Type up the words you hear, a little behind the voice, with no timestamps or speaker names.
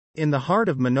In the heart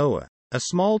of Minoa, a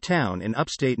small town in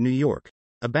upstate New York,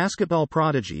 a basketball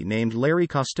prodigy named Larry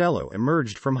Costello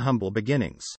emerged from humble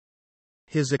beginnings.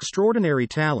 His extraordinary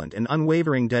talent and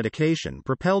unwavering dedication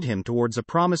propelled him towards a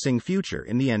promising future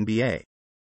in the NBA.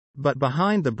 But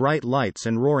behind the bright lights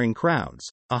and roaring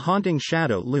crowds, a haunting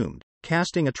shadow loomed,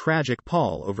 casting a tragic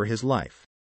pall over his life.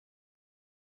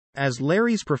 As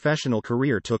Larry's professional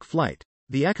career took flight,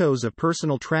 the echoes of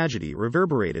personal tragedy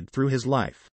reverberated through his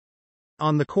life.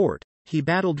 On the court, he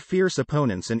battled fierce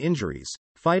opponents and injuries,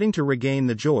 fighting to regain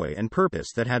the joy and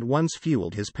purpose that had once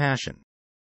fueled his passion.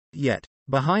 Yet,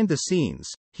 behind the scenes,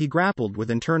 he grappled with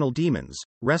internal demons,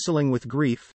 wrestling with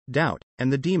grief, doubt,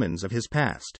 and the demons of his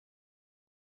past.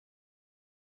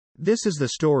 This is the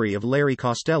story of Larry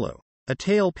Costello, a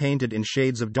tale painted in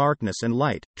shades of darkness and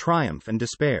light, triumph and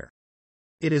despair.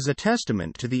 It is a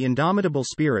testament to the indomitable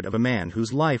spirit of a man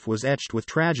whose life was etched with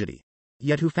tragedy,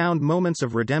 yet who found moments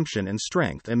of redemption and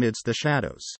strength amidst the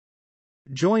shadows.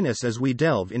 Join us as we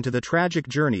delve into the tragic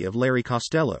journey of Larry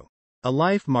Costello, a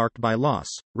life marked by loss,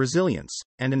 resilience,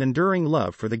 and an enduring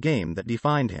love for the game that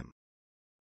defined him.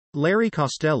 Larry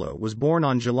Costello was born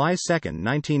on July 2,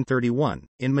 1931,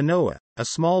 in Minoa, a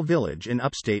small village in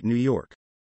upstate New York.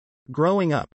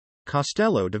 Growing up,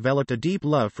 Costello developed a deep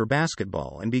love for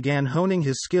basketball and began honing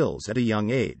his skills at a young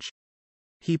age.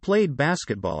 He played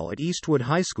basketball at Eastwood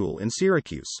High School in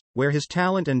Syracuse, where his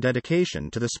talent and dedication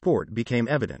to the sport became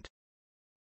evident.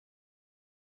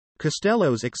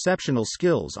 Costello's exceptional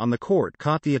skills on the court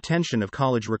caught the attention of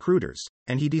college recruiters,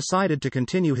 and he decided to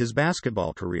continue his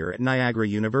basketball career at Niagara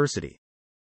University.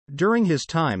 During his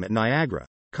time at Niagara,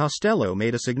 Costello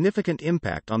made a significant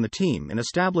impact on the team and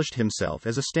established himself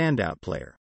as a standout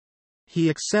player. He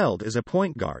excelled as a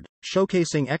point guard,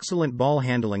 showcasing excellent ball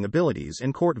handling abilities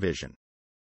and court vision.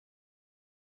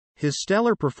 His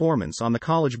stellar performance on the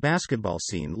college basketball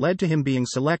scene led to him being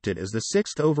selected as the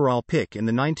sixth overall pick in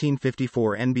the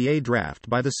 1954 NBA draft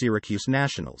by the Syracuse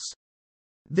Nationals.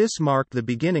 This marked the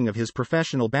beginning of his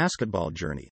professional basketball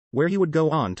journey, where he would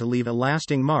go on to leave a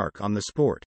lasting mark on the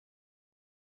sport.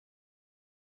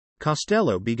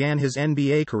 Costello began his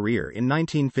NBA career in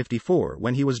 1954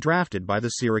 when he was drafted by the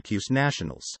Syracuse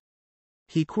Nationals.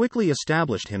 He quickly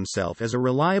established himself as a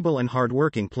reliable and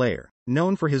hard-working player,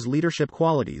 known for his leadership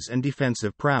qualities and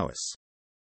defensive prowess.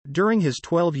 During his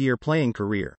 12-year playing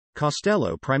career,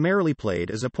 Costello primarily played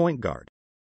as a point guard.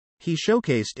 He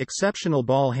showcased exceptional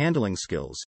ball handling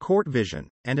skills, court vision,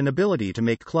 and an ability to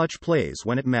make clutch plays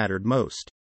when it mattered most.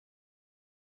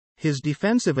 His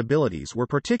defensive abilities were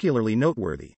particularly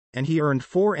noteworthy, and he earned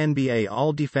 4 NBA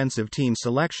All-Defensive Team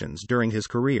selections during his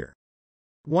career.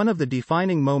 One of the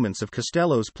defining moments of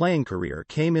Costello's playing career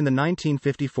came in the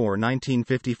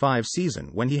 1954-1955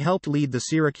 season when he helped lead the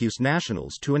Syracuse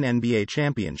Nationals to an NBA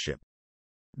championship.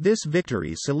 This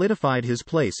victory solidified his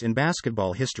place in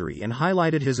basketball history and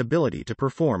highlighted his ability to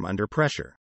perform under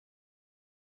pressure.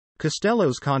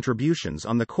 Costello's contributions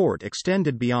on the court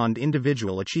extended beyond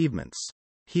individual achievements.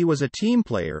 He was a team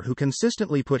player who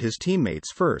consistently put his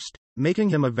teammates first, making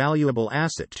him a valuable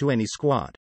asset to any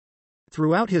squad.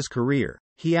 Throughout his career,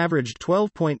 he averaged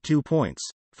 12.2 points,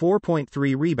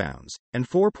 4.3 rebounds, and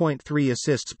 4.3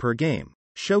 assists per game,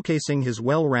 showcasing his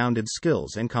well-rounded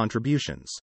skills and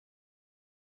contributions.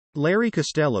 Larry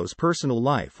Costello's personal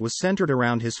life was centered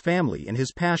around his family and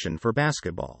his passion for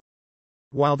basketball.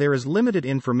 While there is limited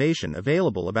information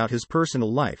available about his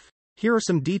personal life, here are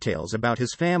some details about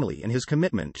his family and his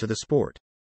commitment to the sport.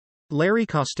 Larry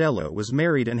Costello was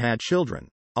married and had children,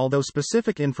 although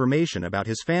specific information about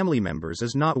his family members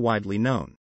is not widely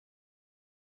known.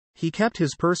 He kept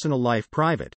his personal life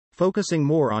private, focusing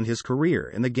more on his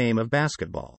career in the game of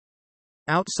basketball.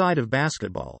 Outside of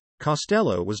basketball,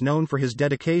 Costello was known for his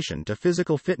dedication to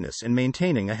physical fitness and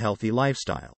maintaining a healthy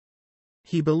lifestyle.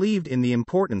 He believed in the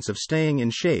importance of staying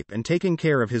in shape and taking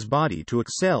care of his body to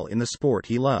excel in the sport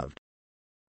he loved.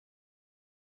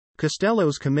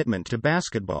 Costello's commitment to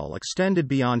basketball extended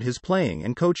beyond his playing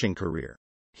and coaching career.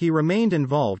 He remained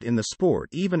involved in the sport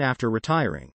even after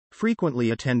retiring,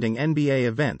 frequently attending NBA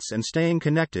events and staying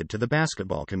connected to the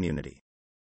basketball community.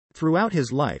 Throughout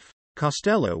his life,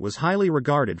 Costello was highly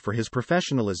regarded for his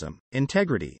professionalism,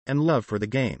 integrity, and love for the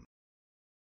game.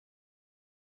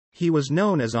 He was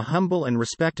known as a humble and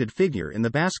respected figure in the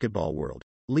basketball world,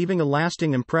 leaving a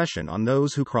lasting impression on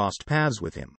those who crossed paths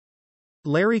with him.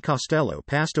 Larry Costello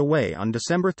passed away on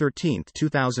December 13,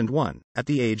 2001, at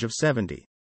the age of 70.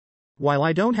 While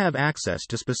I don't have access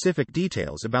to specific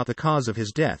details about the cause of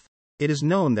his death, it is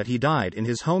known that he died in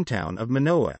his hometown of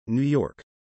Minoa, New York.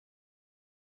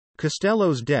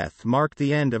 Costello's death marked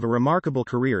the end of a remarkable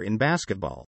career in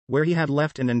basketball, where he had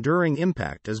left an enduring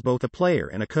impact as both a player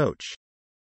and a coach.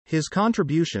 His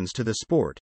contributions to the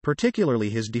sport, particularly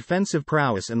his defensive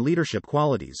prowess and leadership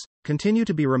qualities, continue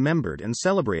to be remembered and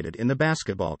celebrated in the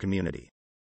basketball community.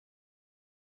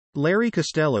 Larry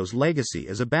Costello's legacy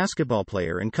as a basketball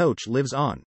player and coach lives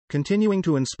on, continuing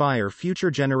to inspire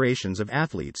future generations of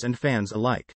athletes and fans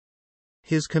alike.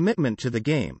 His commitment to the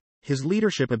game, his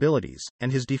leadership abilities,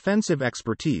 and his defensive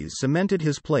expertise cemented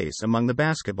his place among the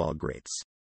basketball greats.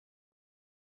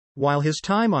 While his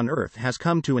time on Earth has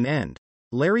come to an end,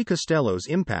 Larry Costello's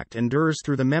impact endures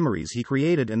through the memories he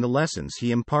created and the lessons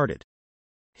he imparted.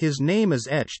 His name is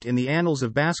etched in the annals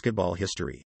of basketball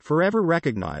history, forever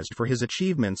recognized for his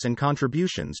achievements and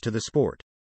contributions to the sport.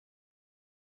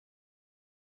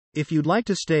 If you'd like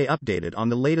to stay updated on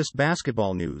the latest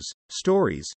basketball news,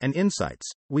 stories, and insights,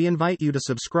 we invite you to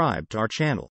subscribe to our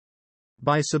channel.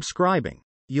 By subscribing,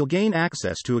 you'll gain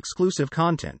access to exclusive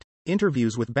content,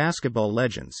 interviews with basketball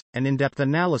legends, and in-depth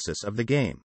analysis of the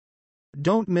game.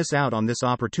 Don't miss out on this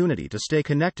opportunity to stay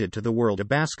connected to the world of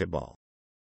basketball.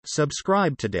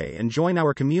 Subscribe today and join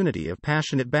our community of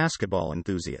passionate basketball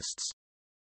enthusiasts.